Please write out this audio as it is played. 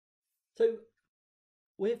So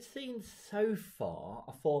we've seen so far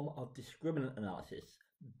a form of discriminant analysis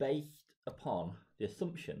based upon the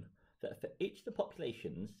assumption that for each of the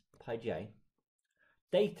populations, pi j,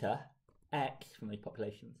 data x from these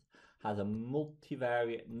populations has a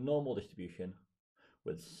multivariate normal distribution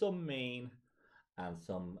with some mean and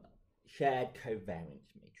some shared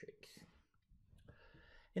covariance matrix.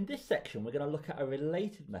 In this section, we're going to look at a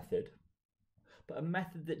related method, but a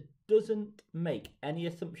method that doesn't make any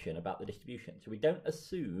assumption about the distribution. So we don't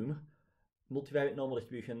assume multivariate normal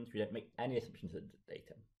distributions, we don't make any assumptions of the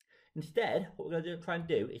data. Instead, what we're going to try and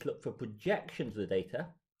do is look for projections of the data.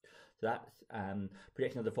 So that's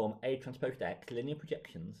projections of the form A transpose X, linear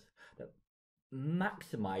projections that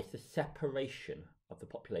maximize the separation of the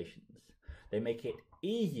populations. They make it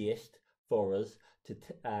easiest for us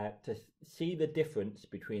to see the difference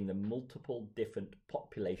between the multiple different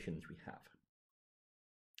populations we have.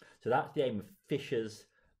 So that's the aim of Fisher's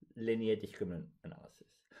linear discriminant analysis,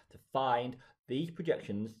 to find these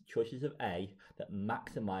projections, choices of A, that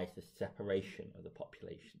maximize the separation of the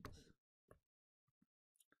populations.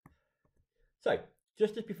 So,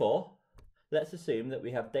 just as before, let's assume that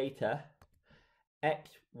we have data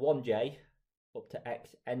x1j up to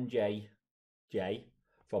xnj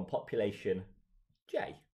from population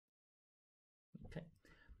J. Okay.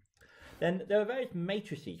 Then there are various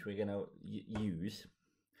matrices we're going to use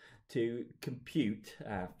to compute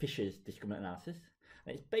Fisher's discriminant analysis,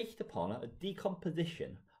 and it's based upon a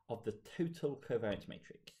decomposition of the total covariance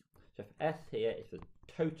matrix. So if S here is the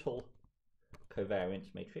total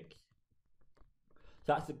covariance matrix,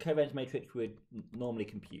 so that's the covariance matrix we'd normally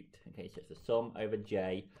compute. Okay, so it's the sum over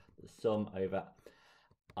J, the sum over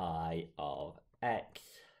I of X,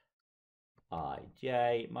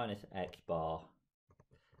 ij minus X bar,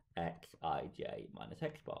 xij minus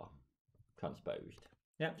X bar, transposed.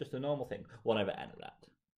 Yeah, just a normal thing, 1 over n of that.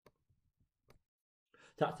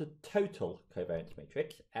 So that's the total covariance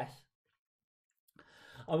matrix, S.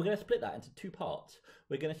 And we're going to split that into two parts.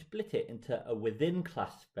 We're going to split it into a within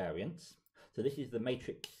class variance. So this is the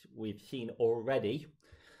matrix we've seen already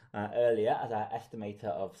earlier as our estimator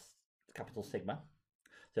of capital sigma.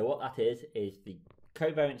 So what that is the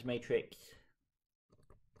covariance matrix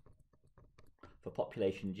for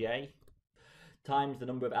population J times the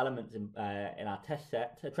number of elements in our test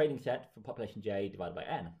set, a training set for population J divided by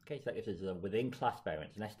n. Okay, so that gives us a within class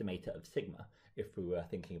variance, an estimator of sigma, if we were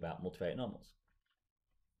thinking about multivariate normals.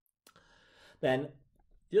 Then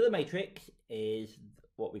the other matrix is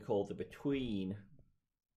what we call the between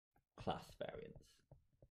class variance.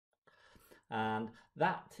 And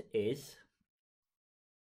that is,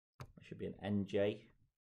 there should be an nj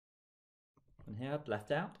in here,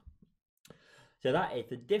 left out. So that is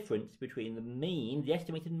the difference between the mean, the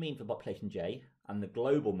estimated mean for population J, and the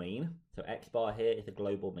global mean. So X bar here is the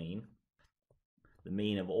global mean, the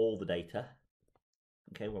mean of all the data.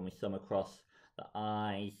 Okay, when we sum across the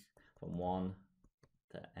i's from 1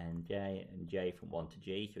 to nj and j from 1 to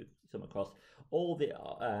g, so sum across all the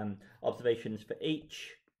observations for each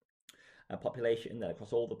population, then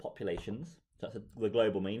across all the populations. So that's the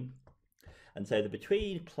global mean. And so the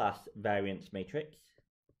between class variance matrix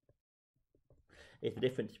is the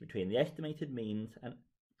difference between the estimated means and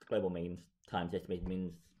global means times the estimated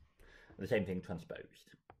means, the same thing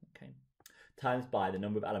transposed, okay, times by the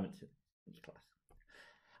number of elements in each class.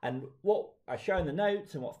 And what I show in the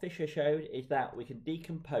notes and what Fisher showed is that we can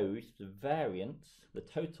decompose the variance, the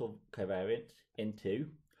total covariance, into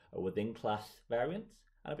a within class variance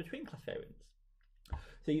and a between class variance.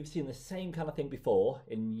 So you've seen the same kind of thing before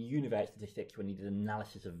in univariate statistics when you did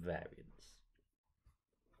analysis of variance.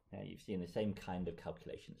 Now you've seen the same kind of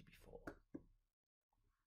calculations before.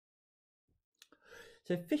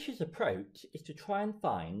 So Fisher's approach is to try and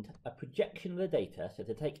find a projection of the data, so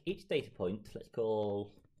to take each data point, let's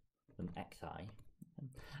call them xi,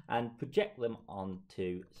 and project them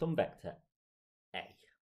onto some vector a.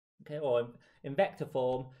 Okay, or in vector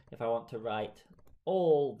form, if I want to write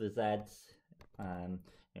all the z's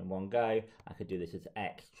in one go, I could do this as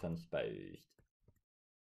x transposed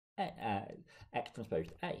A,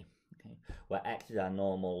 okay, where X is our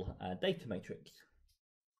normal data matrix.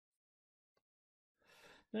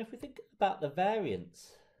 Now if we think about the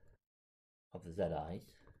variance of the zi's,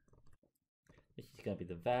 this is going to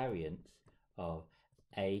be the variance of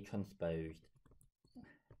A transposed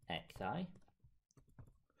xi,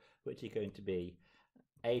 which is going to be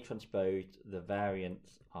A transposed the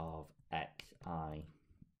variance of xi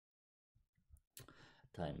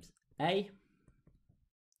times A,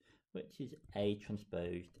 which is A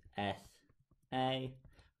transposed SA,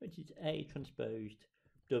 which is A transposed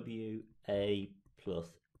WA plus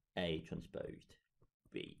A transposed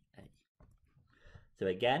BA. So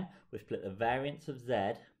again, we split the variance of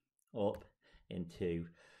Z up into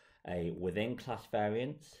a within class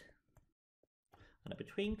variance and a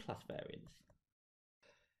between class variance.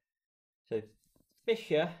 So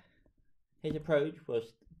Fisher, his approach was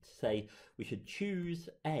to say we should choose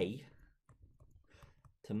A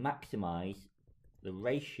to maximize the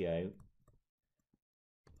ratio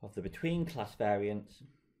of the between class variance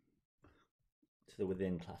to the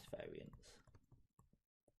within class variance.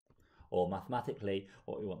 Or mathematically,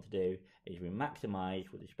 what we want to do is we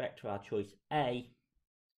maximize with respect to our choice A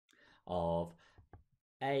of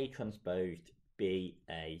A transposed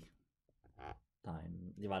BA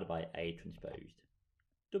divided by A transposed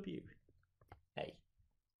WA.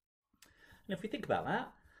 And if we think about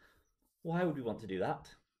that, why would we want to do that?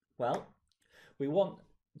 Well, we want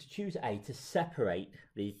to choose A to separate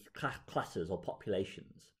these classes or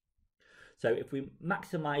populations. So if we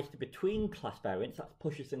maximise the between class variance, that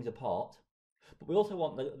pushes things apart. But we also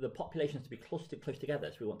want the populations to be close together,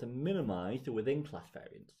 so we want to minimise the within class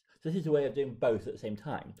variance. So this is a way of doing both at the same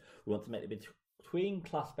time. We want to make the between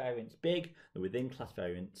class variance big, the within class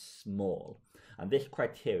variance small. And this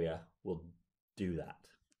criteria will do that.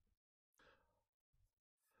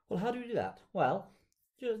 Well, how do we do that? Well,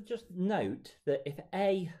 just note that if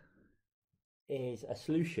A is a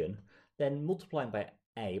solution, then multiplying by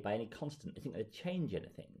A by any constant isn't going to change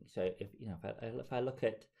anything. So if I look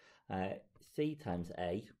at C times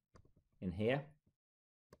A in here,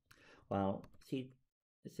 well, C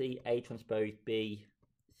A transpose B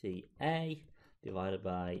C A divided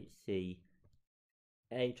by C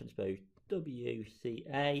A transpose W C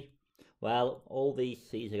A. Well, all these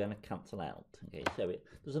C's are going to cancel out. Okay, so it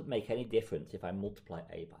doesn't make any difference if I multiply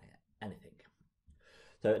A by anything.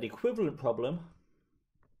 So the equivalent problem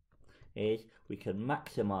is we can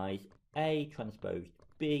maximize A transpose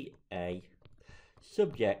BA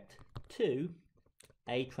subject to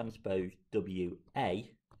A transpose WA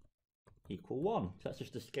equal 1. So that's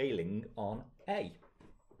just a scaling on A.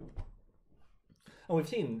 And we've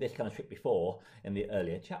seen this kind of trick before in the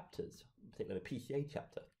earlier chapters, particularly the PCA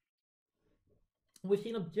chapter. We've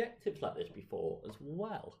seen objectives like this before as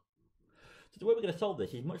well. So the way we're going to solve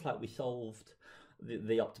this is much like we solved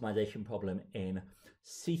the optimization problem in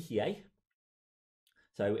CCA.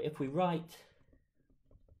 So if we write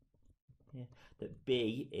that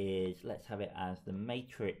B is, let's have it as the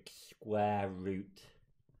matrix square root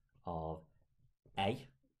of A,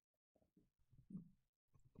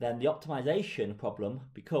 then the optimization problem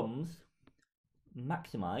becomes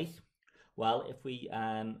maximize. Well, if we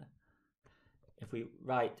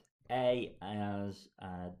write A as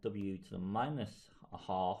W to the minus a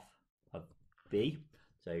half of B,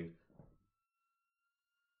 so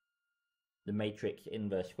the matrix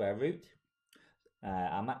inverse square root,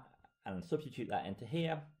 and substitute that into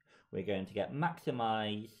here, we're going to get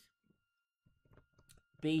maximize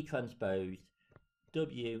B transpose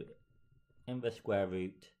W inverse square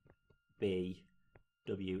root B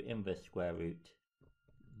W inverse square root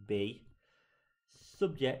B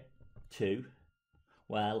subject to,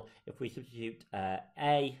 well, if we substitute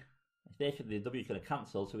A, the W is going to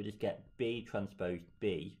cancel, so we just get B transpose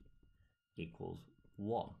B equals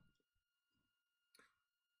 1.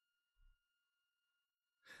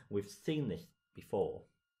 We've seen this before.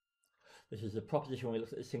 This is a proposition when we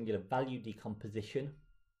looked at the singular value decomposition.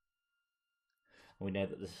 And we know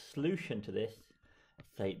that the solution to this,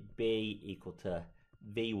 say B equal to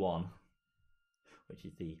V1, which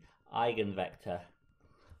is the eigenvector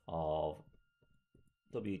of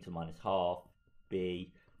W to the minus half,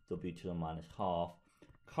 B, W to the minus half,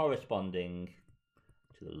 corresponding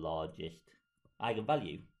to the largest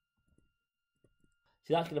eigenvalue.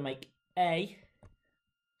 So that's going to make A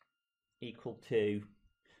equal to,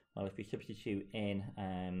 well, if we substitute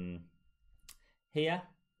in here,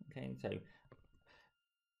 okay, so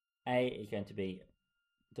A is going to be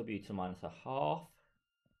W to the minus a half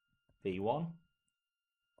V1.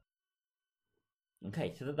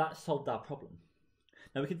 Okay, so that solved our problem.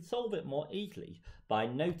 Now we can solve it more easily by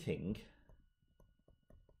noting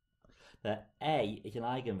that A is an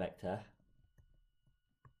eigenvector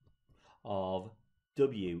of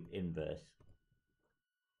W inverse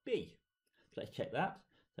B. So let's check that.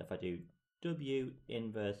 So if I do W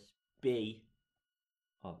inverse B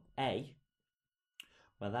of A,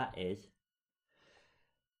 well, that is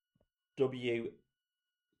W,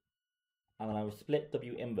 and then I will split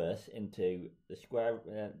W inverse into the square,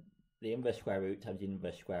 the inverse square root times the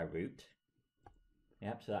inverse square root.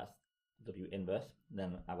 Yep, so that's W inverse.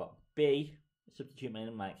 Then I've got B, substitute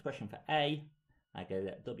in my expression for A, I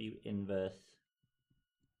get W inverse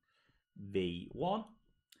V1.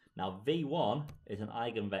 Now V1 is an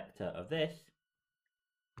eigenvector of this,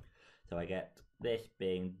 So I get this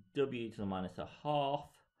being w to the minus a half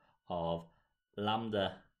of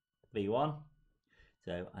lambda v1.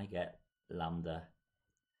 So I get lambda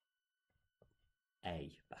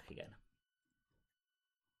a back again.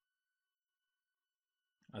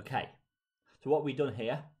 Okay, so what we've done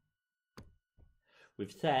here,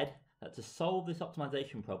 we've said that to solve this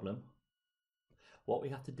optimization problem, what we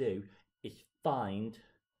have to do is find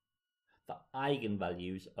the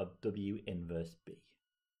eigenvalues of W inverse B.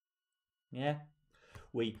 Yeah,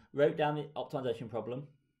 we wrote down the optimization problem,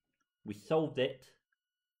 we solved it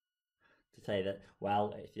to say that,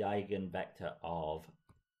 well, it's the eigenvector of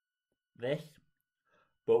this,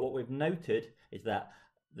 but what we've noted is that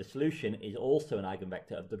the solution is also an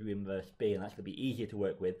eigenvector of W inverse B, and that's going to be easier to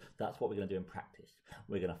work with. That's what we're going to do in practice.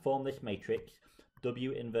 We're going to form this matrix,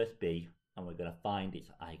 W inverse B, and we're going to find its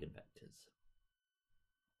eigenvectors.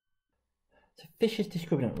 So Fisher's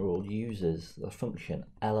discriminant rule uses the function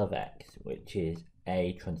L of x, which is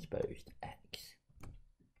A transposed x.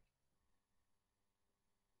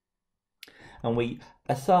 And we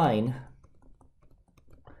assign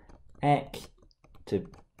x to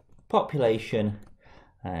population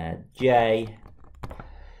j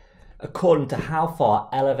according to how far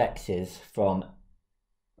L of x is from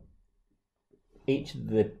each of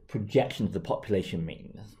the projections of the population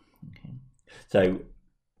means. Okay. So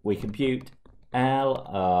we compute L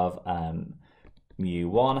of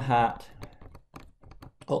mu1 hat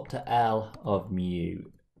up to L of mu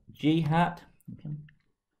g hat. Okay.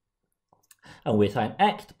 And we assign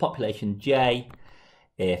x to population j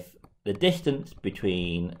if the distance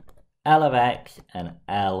between L of x and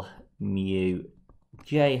L mu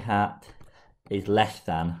j hat is less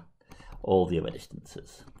than all the other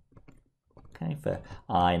distances. Okay, for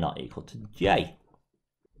I not equal to j.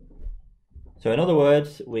 So in other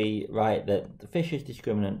words, we write that the Fisher's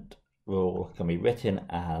discriminant rule can be written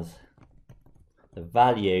as the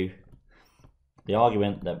value, the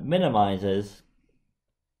argument that minimizes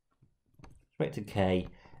respect to k,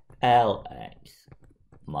 Lx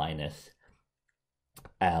minus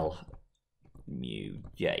L mu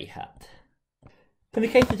j hat. In the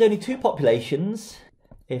case there's only two populations,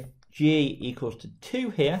 if g equals to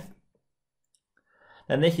 2 here,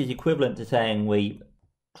 then this is equivalent to saying we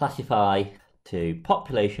classify to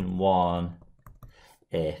population 1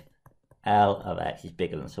 if L of x is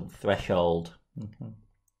bigger than some threshold,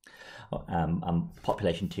 and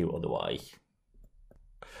population 2 otherwise,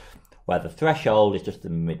 where the threshold is just the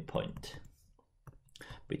midpoint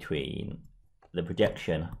between the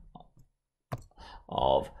projection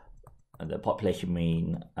of the population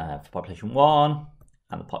mean for population 1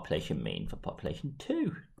 and the population mean for population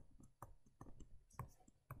 2.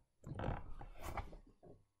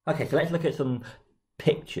 Okay, so let's look at some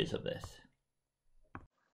pictures of this.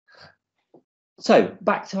 So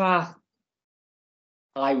back to our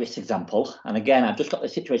iris example, and again I've just got the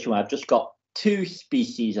situation where I've just got two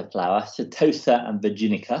species of flower, Setosa and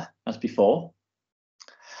Virginica, as before,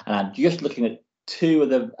 and I'm just looking at two of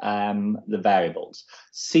the variables,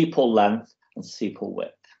 sepal length and sepal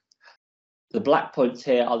width. The black points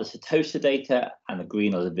here are the Setosa data and the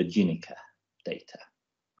green are the Virginica data.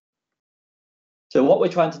 So what we're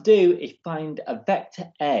trying to do is find a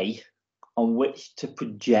vector A on which to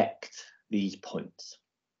project these points.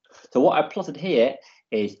 So what I plotted here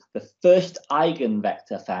is the first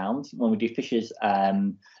eigenvector found when we do Fisher's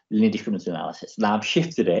linear discriminant analysis. Now I've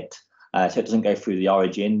shifted it so it doesn't go through the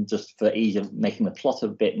origin, just for ease of making the plot a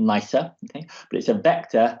bit nicer. Okay, but it's a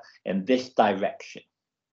vector in this direction,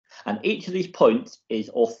 and each of these points is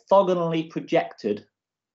orthogonally projected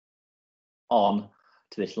on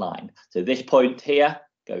to this line. So this point here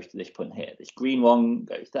goes to this point here. This green one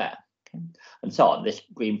goes there, okay? And so on. This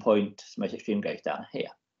green point, most extreme, goes down here.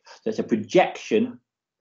 So it's a projection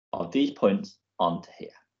of these points onto here.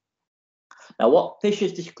 Now, what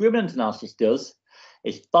Fisher's discriminant analysis does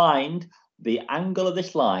is find the angle of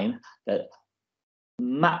this line that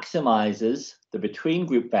maximizes the between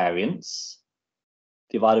group variance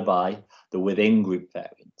divided by the within group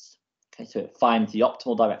variance. Okay, so it finds the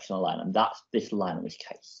optimal direction of the line, and that's this line in this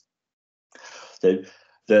case. So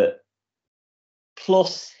the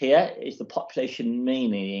plus here is the population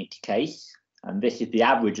mean in each case, and this is the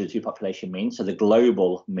average of the two population means, so the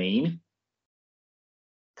global mean.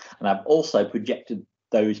 And I've also projected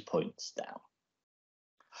those points down.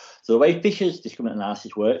 So the way Fisher's discriminant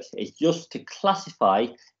analysis works is just to classify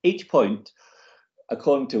each point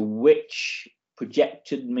according to which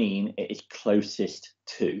projected mean it is closest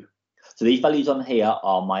to. So these values on here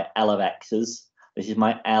are my L of x's. This is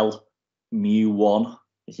my L mu1.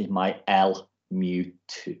 This is my L mu2.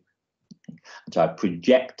 And so I've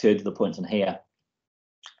projected the points on here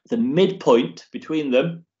The midpoint between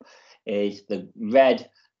them is the red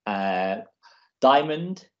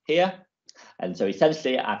diamond here. And so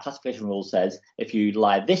essentially our classification rule says if you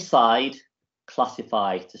lie this side,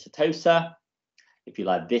 classify to Setosa. If you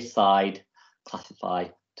lie this side, classify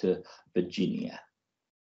to Virginia.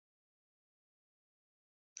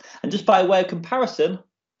 And just by way of comparison,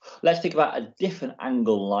 let's think about a different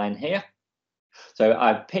angle line here. So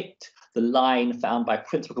I've picked the line found by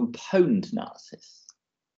principal component analysis.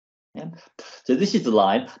 Yeah. So this is the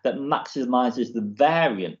line that maximizes the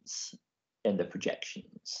variance in the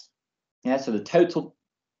projections. Yeah, so the total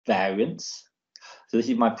variance. So this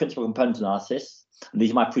is my principal component analysis. And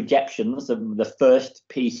these are my projections of the first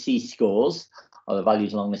PC scores of the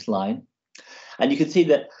values along this line. And you can see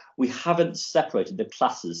that we haven't separated the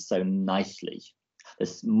classes so nicely.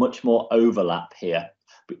 There's much more overlap here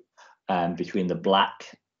between the black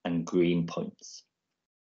and green points.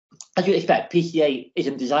 As you'd expect, PCA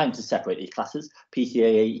isn't designed to separate these classes.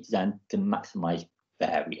 PCA is designed to maximize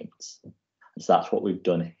variance. And so that's what we've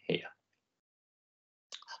done here.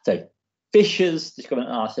 So Fisher's discriminant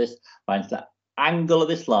analysis finds the angle of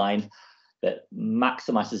this line that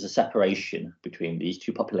maximizes the separation between these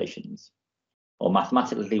two populations. Or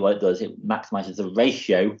mathematically, what it does, it maximizes the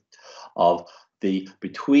ratio of the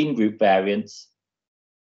between group variance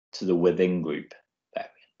to the within group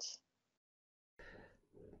variance.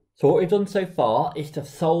 So what we've done so far is to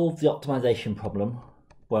solve the optimization problem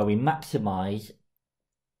where we maximize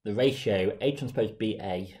the ratio A transpose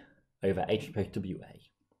BA over A transpose WA.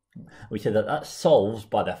 We said that that solves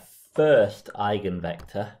by the first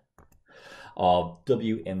eigenvector of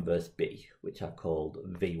W inverse B, which I've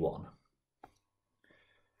called V1.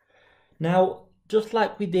 Now, just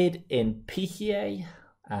like we did in PCA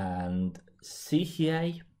and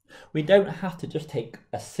CCA, we don't have to just take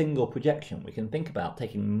a single projection. We can think about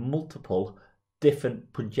taking multiple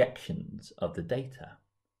different projections of the data.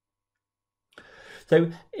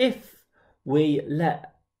 So if we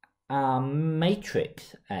let our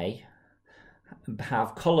matrix A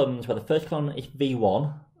have columns where the first column is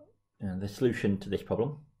V1, the solution to this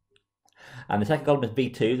problem, and the second column is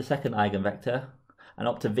V2, the second eigenvector, and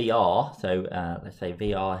up to VR, so let's say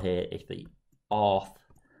VR here is the rth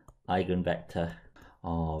eigenvector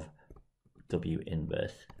of W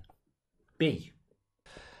inverse B.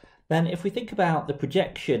 Then if we think about the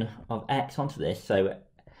projection of X onto this, so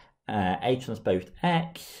A transpose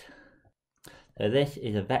X, so this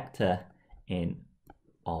is a vector in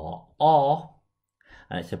RR,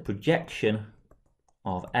 and it's a projection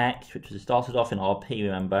of X, which was started off in RP,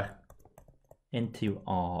 remember, into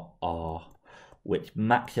RR, which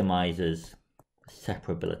maximizes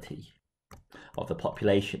separability of the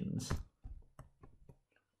populations.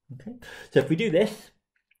 Okay, so if we do this,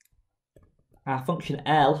 our function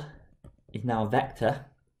L is now a vector,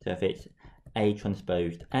 so if it's A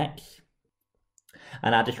transposed X,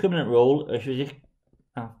 and our discriminant rule,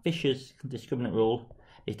 our Fisher's discriminant rule,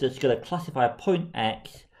 is just going to classify a point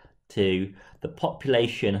X to the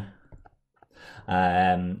population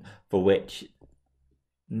for which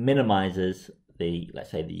minimizes the,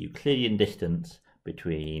 let's say, the Euclidean distance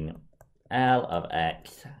between L of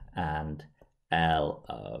X and L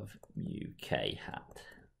of mu K hat.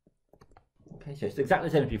 Okay, so it's exactly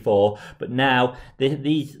the same as before, but now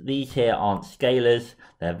these here aren't scalars,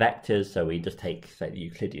 they're vectors, so we just take, say, the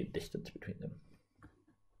Euclidean distance between them.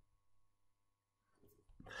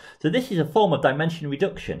 So this is a form of dimension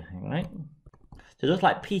reduction, right? So just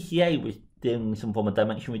like PCA was doing some form of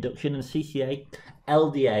dimension reduction, and CCA,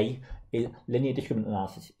 LDA, linear discriminant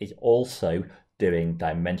analysis, is also doing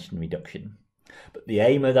dimension reduction. But the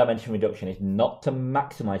aim of dimension reduction is not to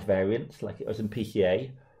maximize variance like it was in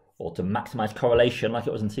PCA, or to maximize correlation like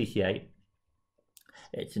it was in CCA.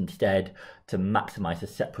 It's instead to maximize the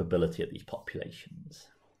separability of these populations.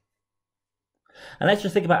 And let's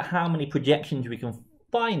just think about how many projections we can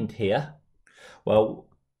find here. Well,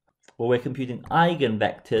 we're computing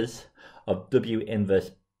eigenvectors of W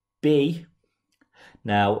inverse B.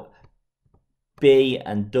 Now, B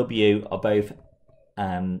and W are both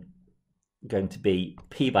going to be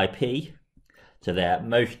P by P, so they're at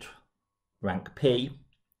most rank P.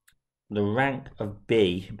 The rank of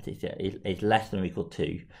B is less than or equal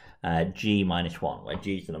to G minus 1, where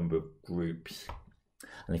G is the number of groups.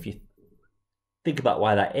 And if you think about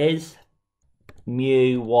why that is,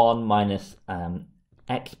 mu 1 minus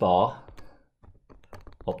x bar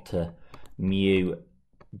up to mu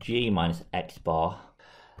G minus x bar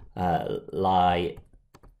lie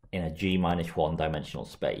in a G minus 1 dimensional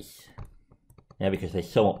space. Yeah, because they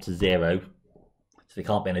sum up to 0, so they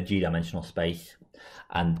can't be in a G dimensional space.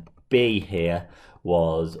 And B here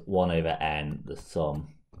was 1 over n, the sum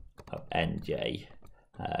of nj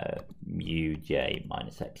mu j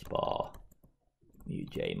minus x bar mu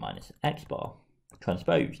j minus x bar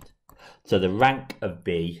transposed. So the rank of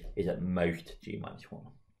B is at most g minus 1.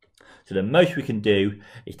 So the most we can do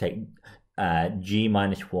is take g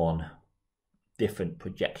minus 1 different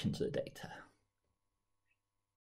projections of the data.